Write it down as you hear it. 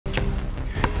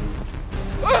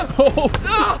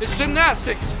Oh. It's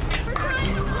gymnastics.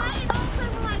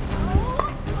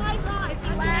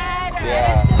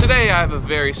 Yeah. Today I have a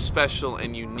very special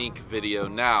and unique video.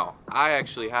 Now, I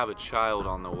actually have a child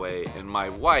on the way and my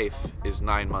wife is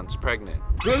 9 months pregnant.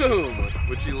 Boom!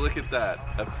 Would you look at that?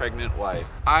 A pregnant wife.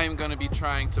 I am gonna be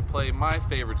trying to play my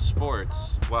favorite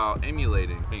sports while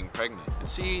emulating being pregnant and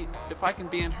see if I can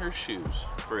be in her shoes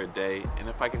for a day and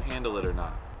if I can handle it or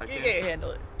not. You can't handle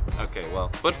it. Okay,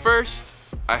 well, but first,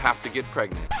 I have to get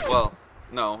pregnant. Well,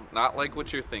 no, not like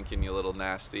what you're thinking, you little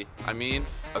nasty. I mean,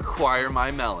 acquire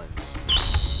my melons.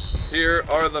 Here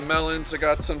are the melons. I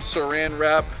got some saran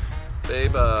wrap.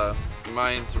 Babe, you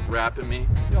mind wrapping me?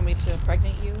 You want me to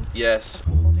impregnate you? Yes.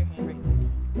 Hold your hand right there.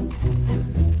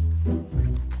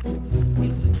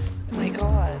 Oh my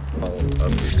god. All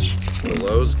up here. The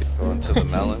lows go into the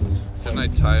melons. Shouldn't I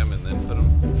tie them and then put them?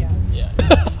 Yeah.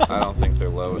 I don't think they're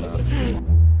low enough.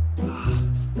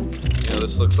 You know,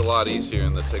 this looks a lot easier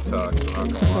in the TikToks,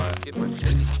 I'm not gonna lie. Get my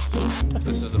titties.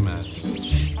 This is a mess.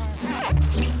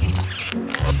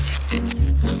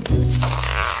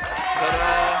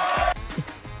 Ta-da!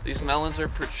 These melons are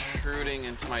protruding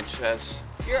into my chest.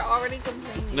 You're already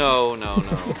complaining. No.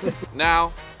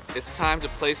 Now, it's time to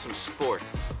play some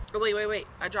sports. Oh, wait.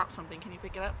 I dropped something. Can you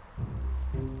pick it up?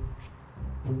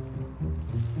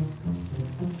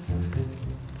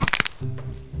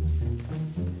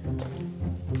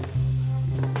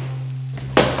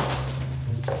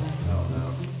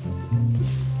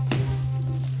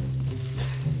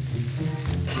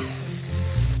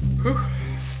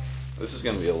 This is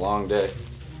gonna be a long day.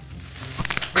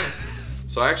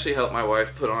 So I actually help my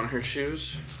wife put on her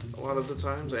shoes a lot of the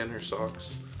times and her socks.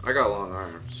 I got long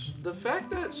arms. The fact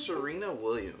that Serena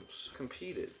Williams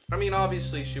competed, I mean,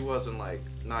 obviously she wasn't like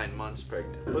 9 months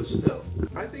pregnant, but still,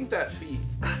 I think that feat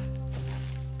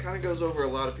kind of goes over a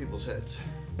lot of people's heads.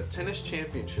 A tennis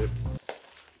championship,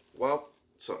 well,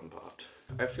 something popped.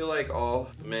 I feel like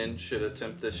all men should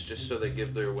attempt this just so they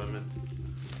give their women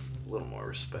a little more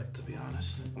respect, to be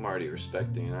honest. I'm already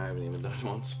respecting and I haven't even done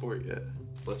one sport yet.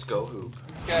 Let's go hoop.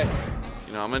 Okay.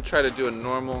 You know, I'm gonna try to do a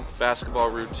normal basketball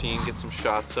routine, get some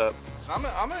shots up. I'm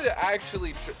gonna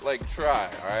actually try,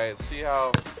 all right? See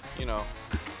how, you know.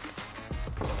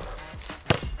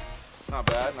 Not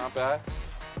bad.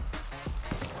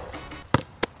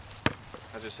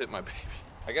 I just hit my baby.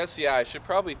 I guess, yeah, I should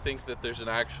probably think that there's an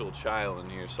actual child in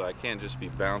here so I can't just be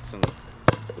bouncing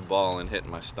the ball and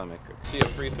hitting my stomach. See a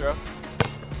free throw?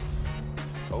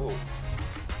 Oh.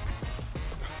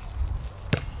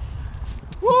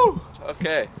 Woo!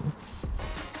 Okay.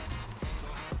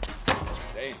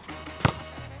 Dang.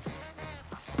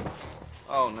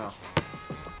 Oh no.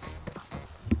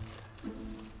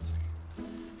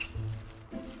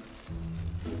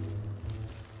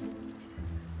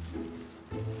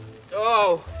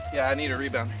 Oh! Yeah, I need a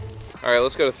rebound. All right,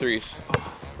 let's go to threes.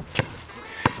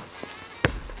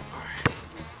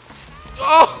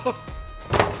 Oh!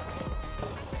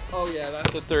 Oh yeah,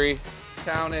 that's a three.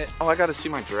 Count it. Oh, I gotta see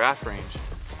my giraffe range.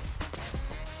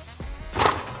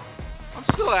 I'm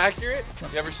still accurate.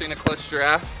 You ever seen a clutch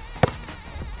giraffe?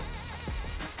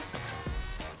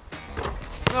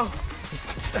 No.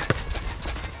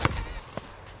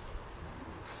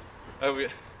 Oh, you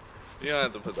don't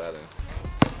have to put that in.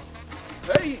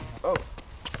 Hey! Oh.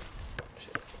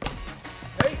 Shit.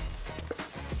 Hey!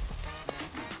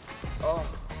 Oh.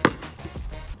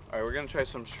 Alright, we're gonna try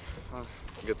some, we'll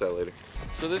get that later.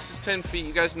 So this is 10 feet.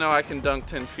 You guys know I can dunk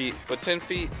 10 feet, but 10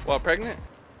 feet while pregnant?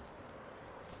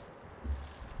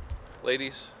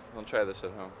 Ladies, don't try this at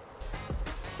home.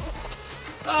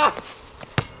 Ah!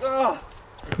 Ah!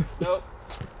 Nope.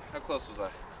 How close was I?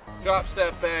 Drop,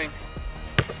 step, bang.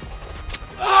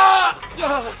 Ah!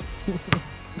 Ah!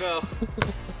 No.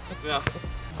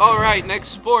 Alright, next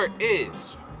sport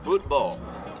is football.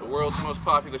 The world's most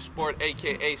popular sport,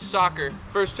 aka soccer.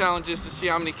 First challenge is to see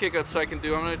how many kick-ups I can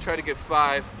do. I'm gonna try to get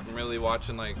 5. I'm really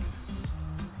watching like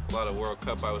a lot of World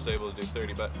Cup. I was able to do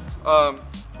 30, but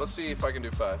let's see if I can do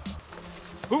 5.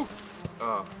 Whew.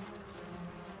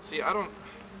 See, I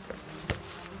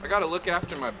gotta look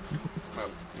after my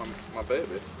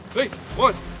baby. Hey,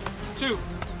 1, 2,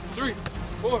 3,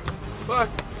 4, 5,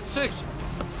 6,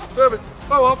 7.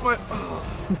 Oh, off my. Oh.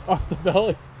 Off the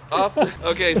belly.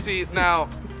 Okay, see, now,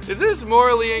 is this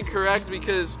morally incorrect?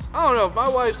 Because, I don't know, if my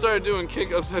wife started doing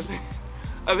kick-ups, I think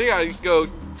I'd go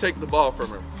take the ball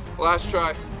from her. Last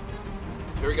try.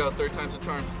 Here we go, 3rd time's a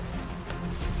charm.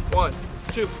 1,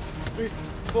 2, 3,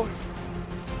 4.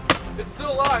 It's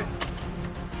still alive.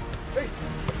 Hey.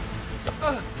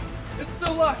 It's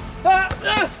still alive.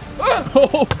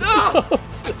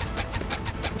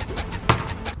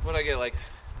 What'd I get, like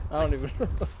I don't even know.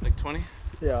 Like 20?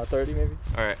 Yeah, 30 maybe.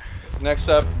 All right. Next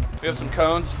up, we have some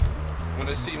cones. I'm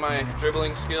gonna see my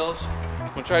dribbling skills. I'm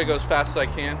gonna try to go as fast as I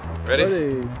can. Ready?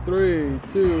 Ready? 3,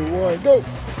 2, 1, go!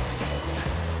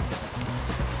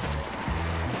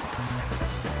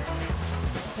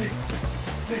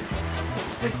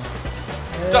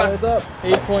 Done. It's up.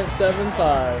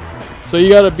 8.75. So you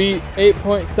gotta beat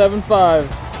 8.75.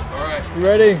 All right. You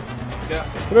ready? Yeah.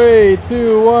 3,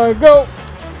 2, 1, go!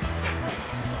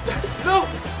 No!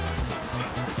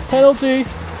 Penalty.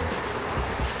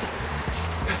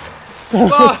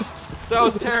 Oh, that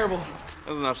was terrible. That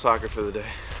was enough soccer for the day.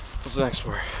 What's the next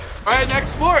sport? All right, next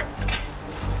sport.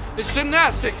 It's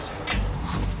gymnastics.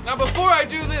 Now before I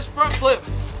do this front flip,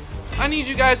 I need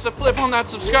you guys to flip on that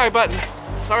subscribe button.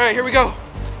 All right, here we go.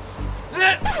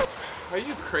 Are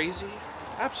you crazy?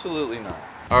 Absolutely not.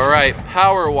 All right,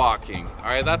 power walking. All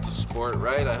right, that's a sport,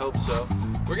 right? I hope so.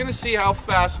 We're gonna see how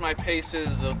fast my pace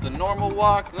is of the normal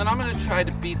walk, and then I'm gonna try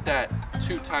to beat that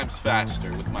 2 times faster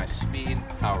with my speed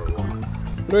power walk.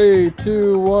 3,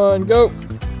 2, 1, go!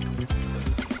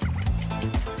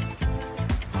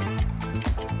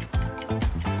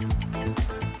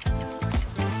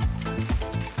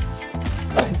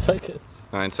 Seconds.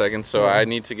 9 seconds, so I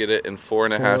need to get it in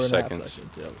 4.5 seconds.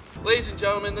 Yep. Ladies and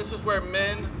gentlemen, this is where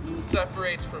men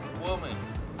separates from women.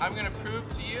 I'm gonna prove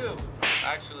to you.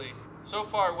 Actually, so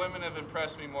far women have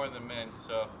impressed me more than men,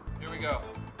 so here we go.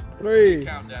 3,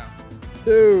 Countdown.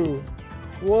 2,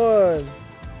 1,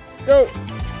 go!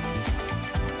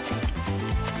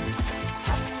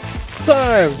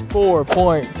 Time!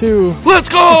 4.2. Let's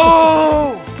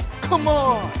go! Come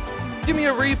on, give me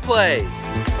a replay.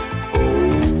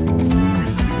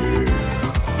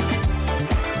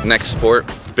 Next sport,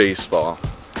 baseball.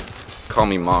 Call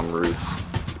me Mom Ruth.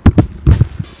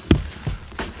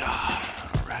 All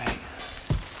right.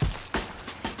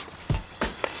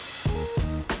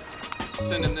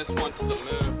 Sending this one to the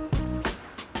moon.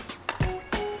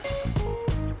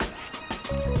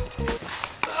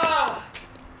 Ah!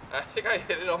 I think I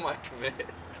hit it on my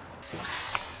miss.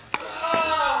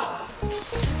 Ah!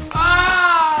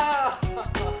 Ah!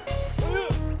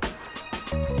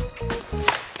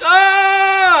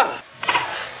 Ah!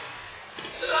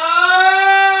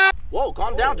 Ah! Whoa,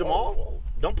 calm down, Jamal.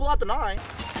 Don't pull out the 9.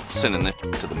 Sending it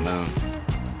to the moon.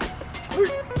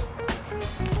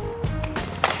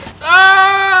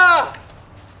 Ah!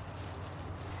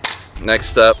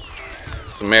 Next up,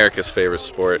 it's America's favorite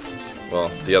sport.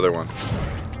 Well, the other one,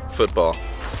 football.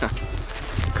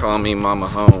 Call me Mama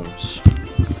Holmes.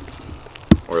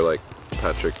 Or like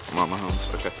Patrick Mama Holmes.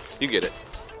 Okay, you get it.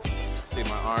 See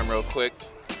my arm real quick.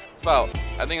 It's about,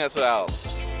 I think that's about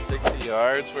 60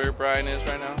 yards where Brian is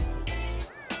right now.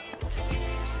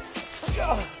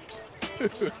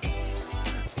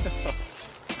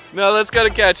 No, let's go to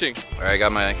catching. All right, I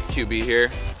got my QB here.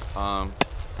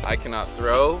 I cannot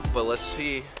throw, but let's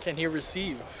see. Can he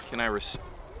receive? Can I receive?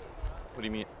 What do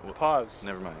you mean? Pause.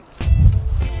 Never mind.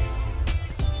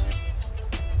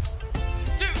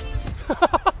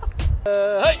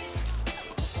 Hey!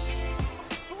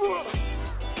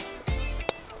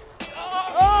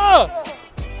 Ah!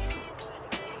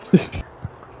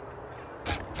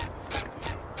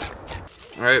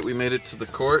 All right, we made it to the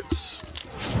courts.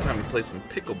 It's time to play some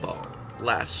pickleball.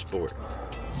 Last sport.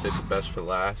 Save the best for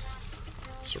last.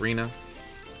 Serena,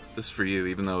 this is for you,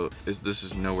 even though this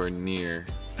is nowhere near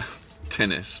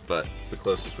tennis, but it's the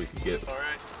closest we can get. All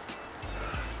right.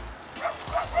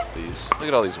 Please, look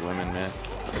at all these women, man.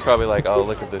 They're probably like, oh,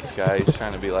 look at this guy. He's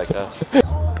trying to be like us.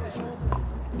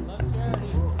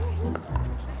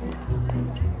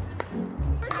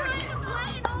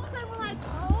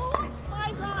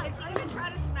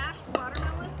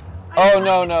 Oh,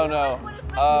 no, no, no.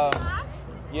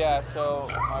 Yeah, so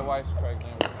my wife's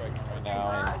pregnant right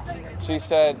now, and she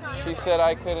said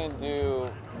I couldn't do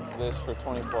this for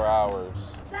 24 hours.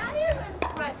 That is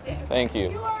impressive. Thank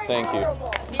you. Thank you.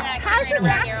 How's your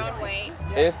back? Your own way.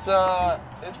 It's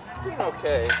doing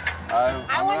okay.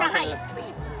 I want to know how you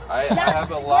sleep. I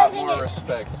have a lot more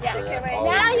respect for all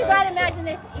Now of you that. gotta imagine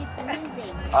this. It's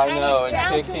moving. I know, and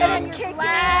down kicking. to your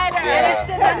bladder. Yeah. And it's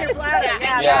on your bladder.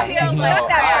 Yeah, Feels no, like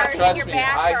that. trust me,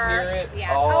 I hear it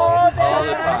all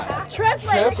the time.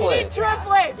 Triplets. You need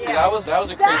triplets. See, that was a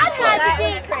crazy That flex. had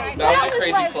to be crazy. That was a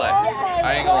crazy like, flex. oh my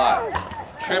I ain't gonna lie.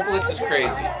 Triplets is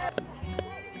crazy.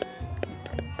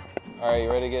 All right, you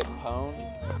ready to get pwned?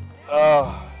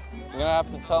 Oh, you're gonna have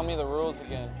to tell me the rules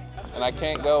again. And I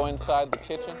can't go inside the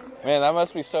kitchen? Man, that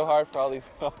must be so hard for all these.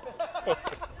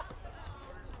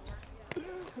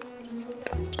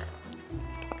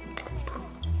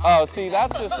 Oh, see,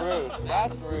 that's just rude.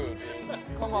 That's rude, dude.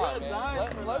 Come on,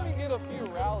 man. Let me get a few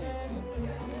rallies in.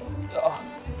 Oh.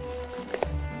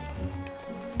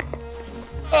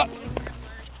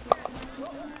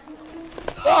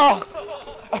 Oh.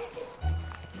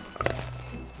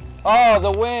 Oh,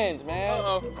 the wind,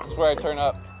 man. That's where I turn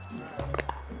up.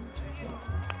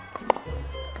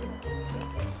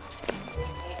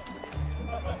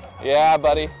 Yeah,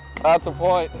 buddy. That's a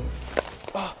point.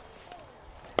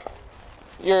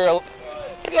 You're a...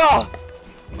 Yeah,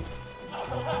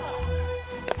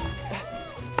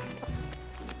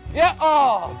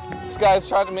 this guy's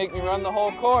trying to make me run the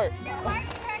whole court.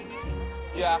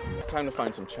 Yeah. Time to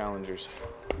find some challengers.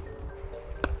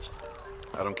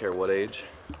 I don't care what age,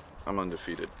 I'm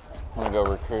undefeated. I'm gonna go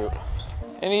recruit.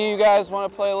 Any of you guys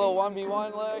want to play a little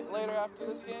 1v1 later after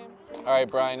this game? All right,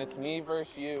 Brian, it's me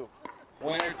versus you.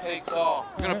 Winner takes all.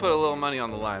 I'm gonna put a little money on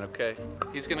the line, okay?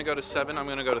 He's gonna go to 7, I'm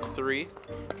gonna go to 3.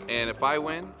 And if I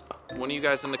win, one of you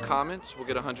guys in the comments will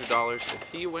get $100.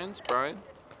 If he wins, Brian,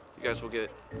 you guys will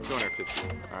get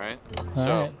 $250, all right?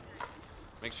 So,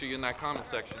 make sure you're in that comment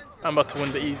section. I'm about to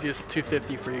win the easiest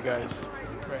 250 for you guys.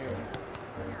 Right here.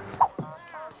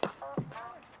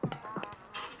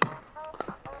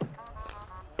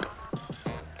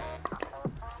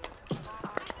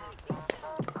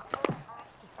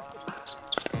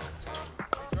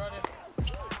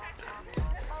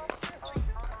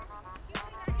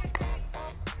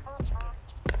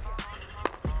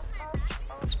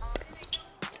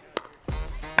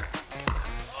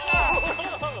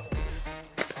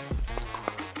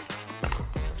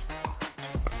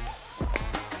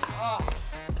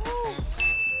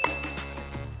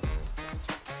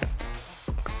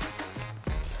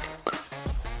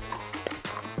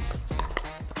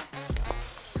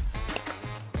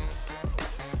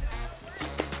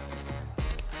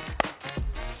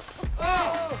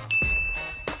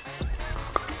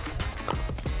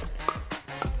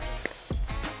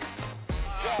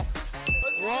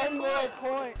 One more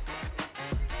point.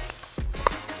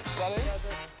 Is that it?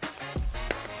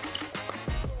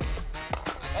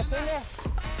 That's in there.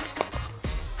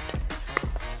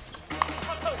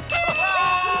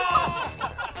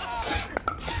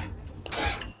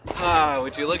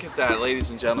 Would you look at that, ladies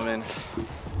and gentlemen?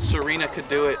 Serena could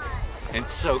do it, and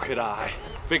so could I.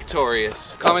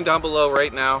 Victorious. Comment down below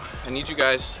right now. I need you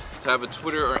guys to have a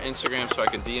Twitter or Instagram so I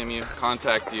can DM you,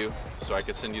 contact you, so I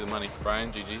can send you the money.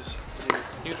 Brian, GG's.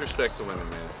 Huge respect to women,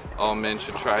 man. All men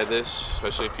should try this,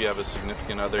 especially if you have a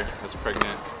significant other that's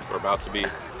pregnant or about to be,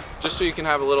 just so you can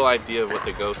have a little idea of what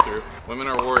they go through. Women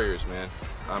are warriors, man.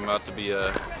 I'm about to be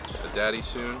a daddy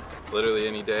soon, literally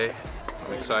any day.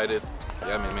 I'm excited.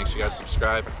 Yeah, man, make sure you guys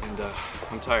subscribe, and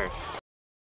I'm tired.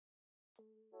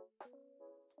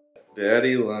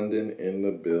 Daddy London in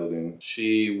the building.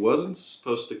 She wasn't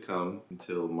supposed to come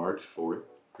until March 4th.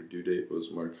 Her due date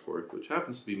was March 4th, which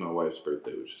happens to be my wife's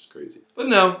birthday, which is crazy. But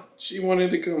no, she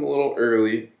wanted to come a little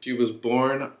early. She was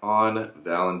born on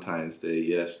Valentine's Day.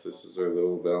 Yes, this is our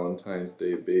little Valentine's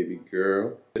Day baby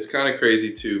girl. It's kind of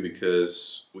crazy too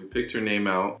because we picked her name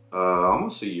out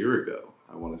almost a year ago,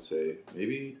 I want to say.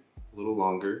 Maybe a little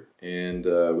longer. And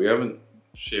we haven't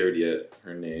shared yet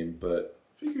her name, but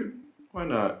figured why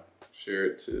not share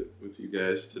it with you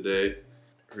guys today.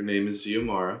 Her name is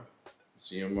Xiomara.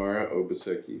 Xiomara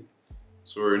Obaseki.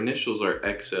 So her initials are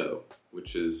XO,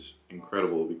 which is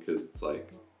incredible because it's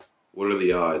like, what are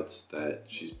the odds that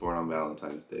she's born on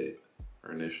Valentine's Day?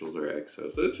 Her initials are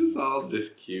XO. So it's just all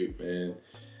just cute, man.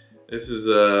 This is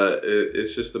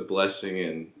it's just a blessing,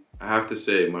 and I have to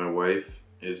say my wife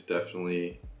is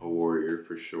definitely a warrior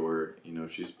for sure. You know,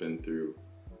 she's been through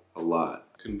a lot.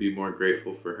 Couldn't be more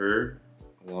grateful for her,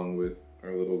 along with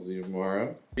our little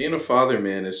Xiomara. Being a father,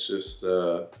 man, is just,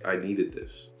 I needed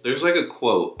this. There's like a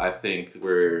quote, I think,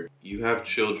 where you have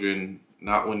children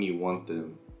not when you want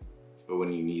them, but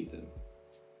when you need them.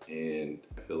 And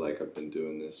I feel like I've been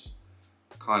doing this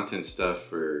content stuff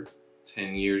for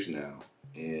 10 years now.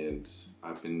 And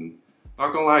I've been,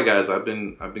 not gonna lie guys, I've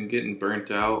been getting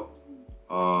burnt out,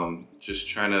 just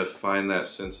trying to find that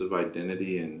sense of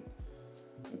identity. And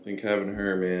I think having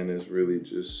her, man, has really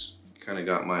just kind of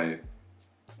got my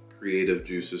creative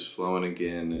juices flowing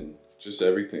again, and just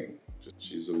everything.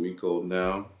 She's a week old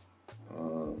now,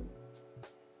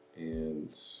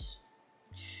 and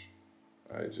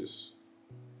I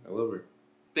love her.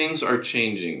 Things are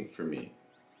changing for me,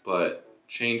 but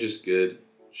change is good.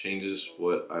 Change is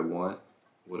what I want,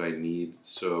 what I need.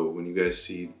 So when you guys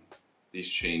see these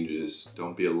changes,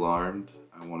 don't be alarmed.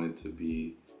 I wanted to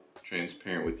be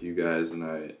transparent with you guys,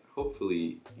 and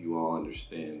hopefully you all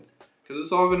understand. Because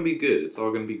it's all going to be good. It's all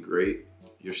going to be great.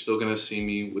 You're still gonna see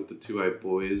me with the Two Hype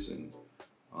Boys and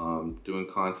doing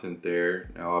content there.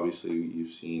 Now, obviously,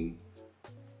 you've seen,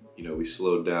 you know, we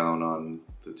slowed down on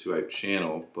the Two Hype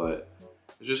channel, but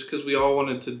it's just because we all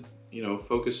wanted to, you know,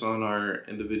 focus on our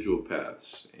individual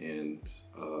paths, and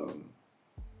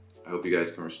I hope you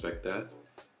guys can respect that.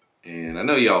 And I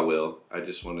know y'all will. I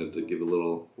just wanted to give a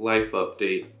little life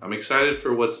update. I'm excited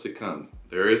for what's to come.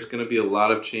 There is gonna be a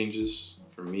lot of changes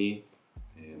for me